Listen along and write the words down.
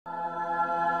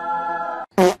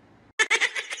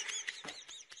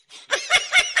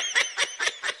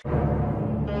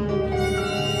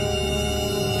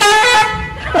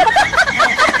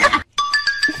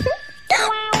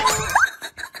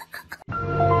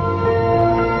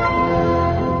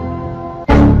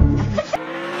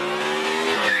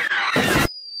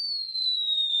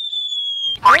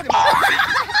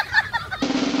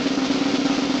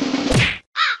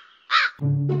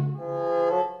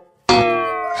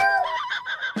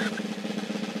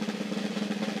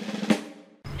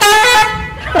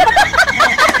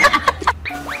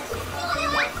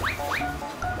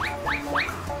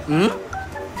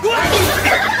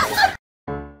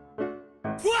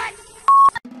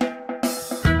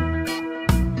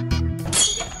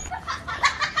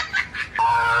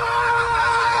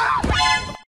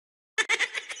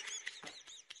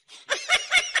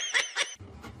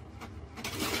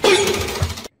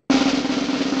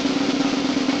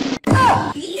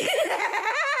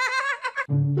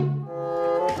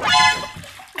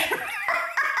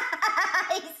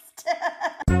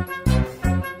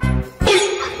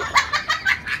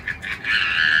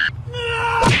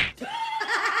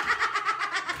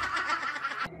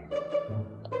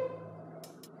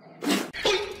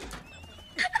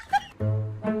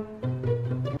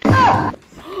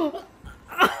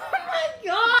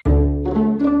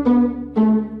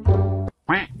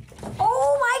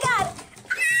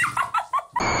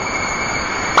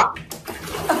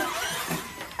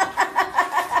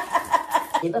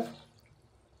Oh,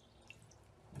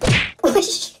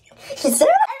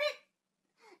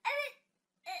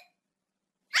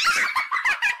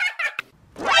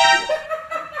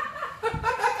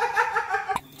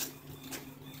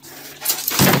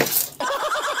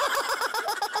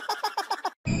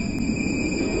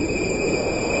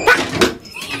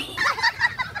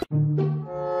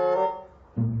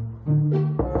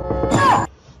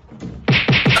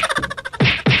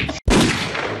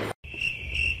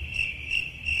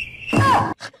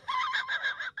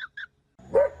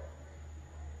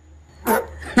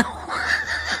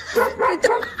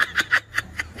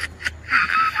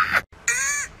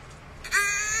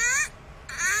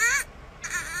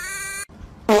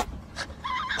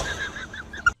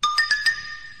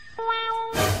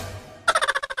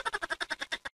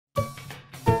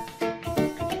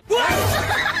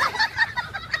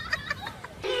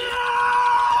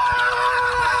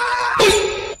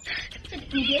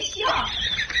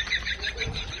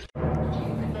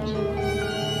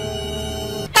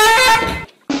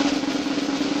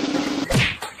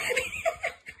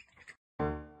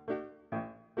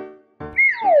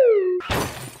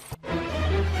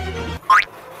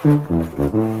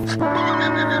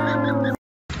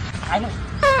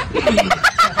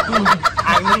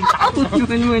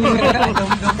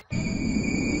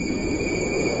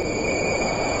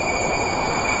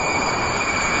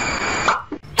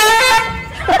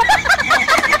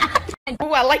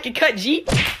 I like your cut, G.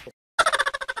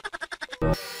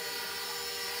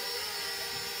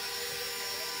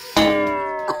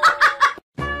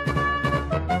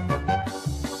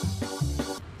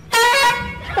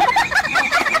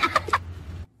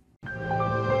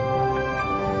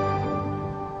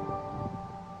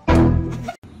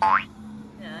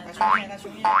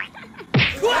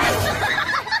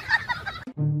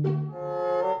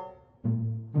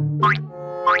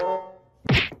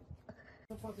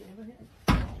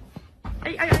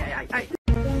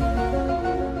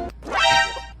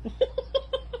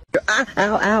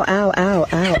 Ow, ow, ow, ow,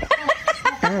 ow.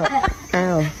 Ow,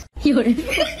 ow. 有人。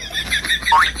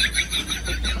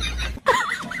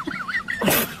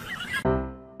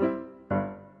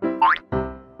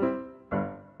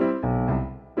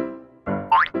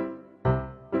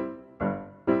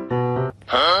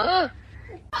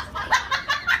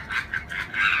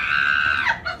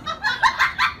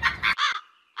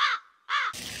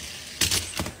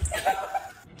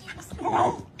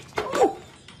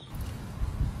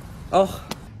Oh.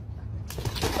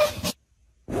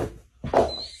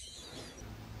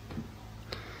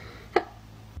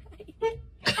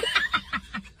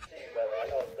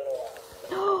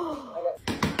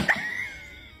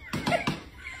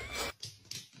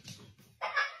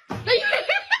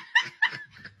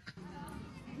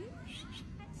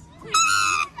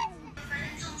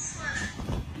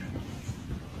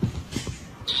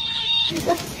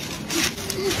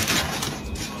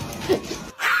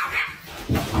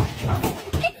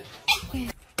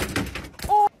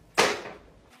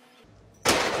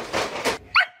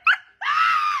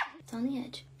 It's on the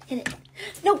edge. Hit it.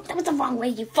 No, that was the wrong way,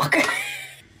 you fucker.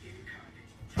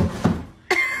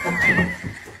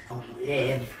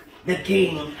 Live the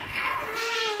king.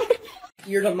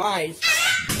 Your demise.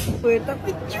 With the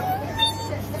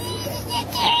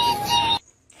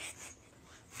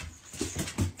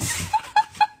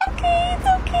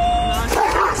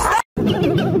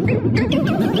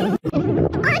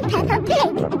I'm Peppa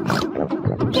Pig.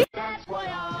 That's what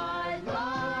I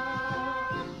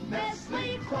love.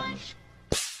 Nestle Crunch.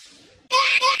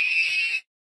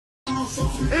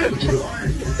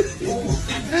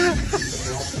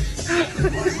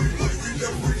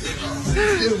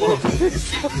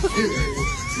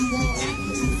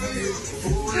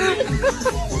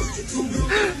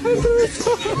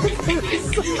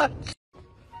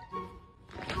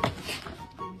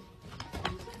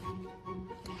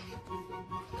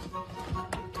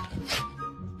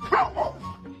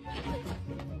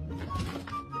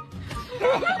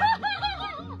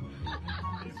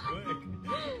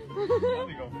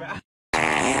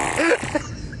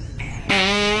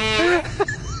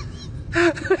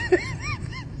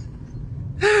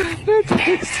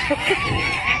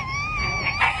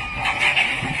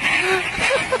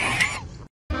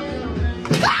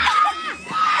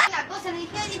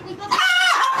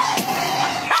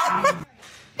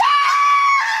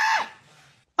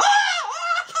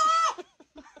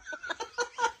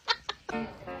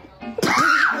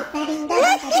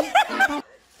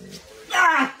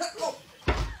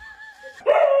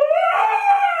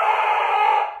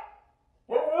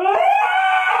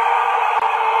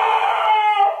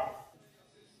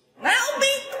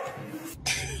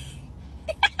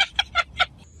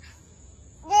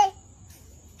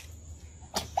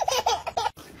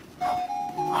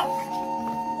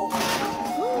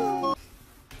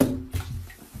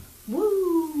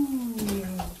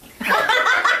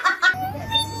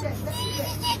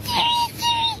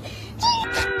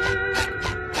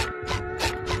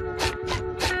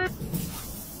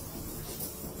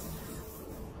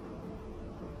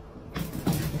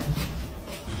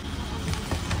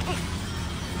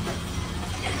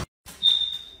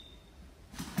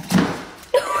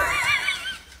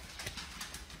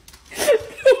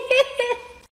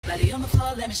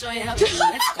 me show you how to do it.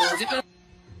 Let's go. Zip it.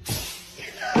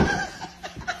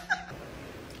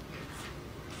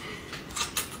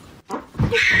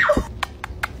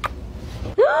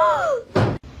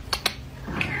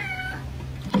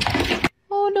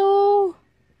 Oh no.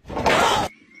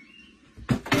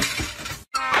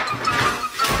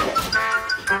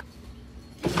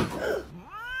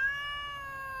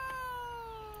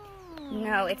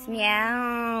 No, it's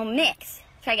meow mix.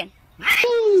 Try again.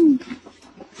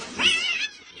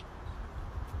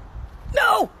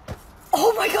 No!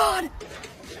 Oh my god!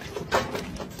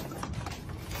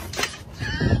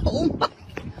 Oh my.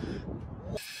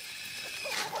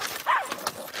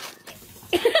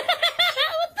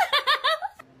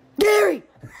 Gary!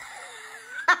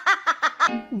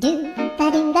 Do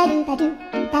ba do ba do ba do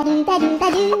ba do ba do ba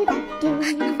do ba do.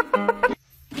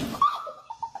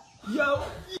 Yo.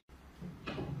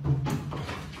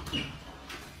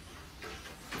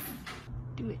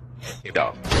 Do it.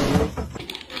 Dog.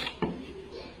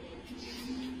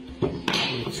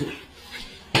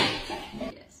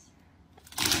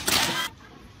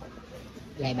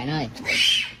 Vậy bạn ơi.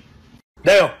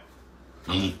 Đều.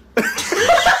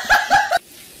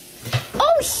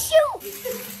 Oh shoot!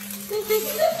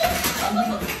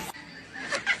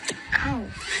 Ow.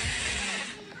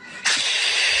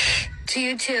 To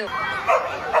you too.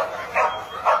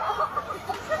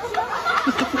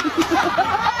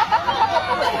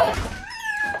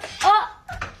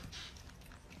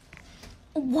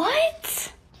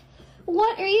 What?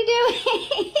 What are you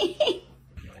doing?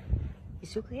 You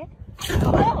still clear?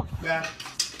 Yeah.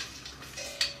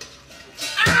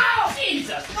 Ow!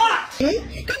 Jesus! Fuck!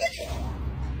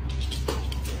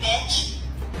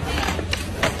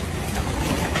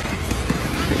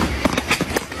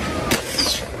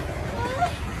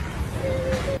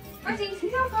 Martin,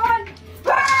 he's all gone.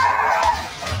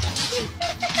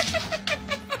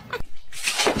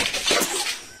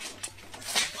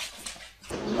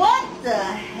 What the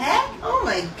heck? Oh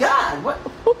my god,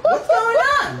 what's going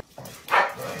on?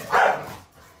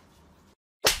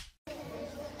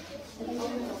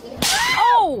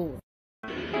 Oh!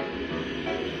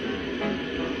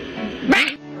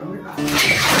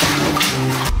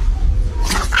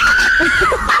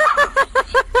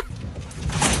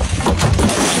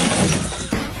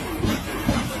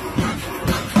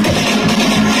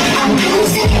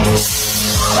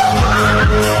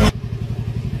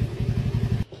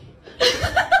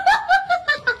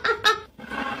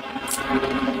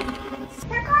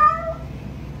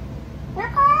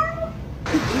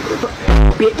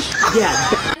 Bitch, yeah.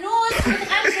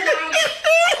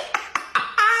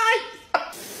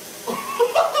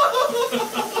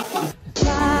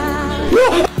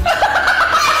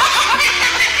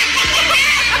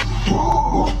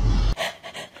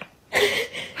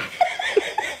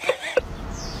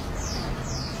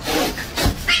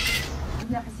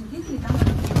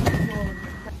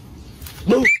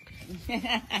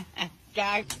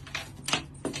 God.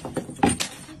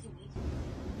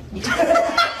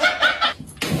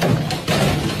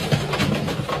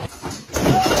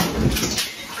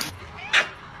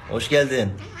 Hoş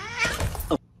geldin.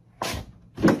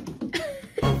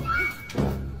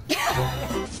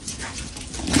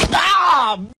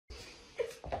 Ah!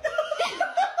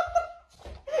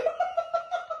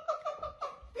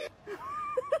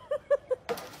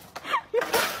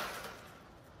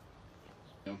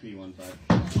 LP15.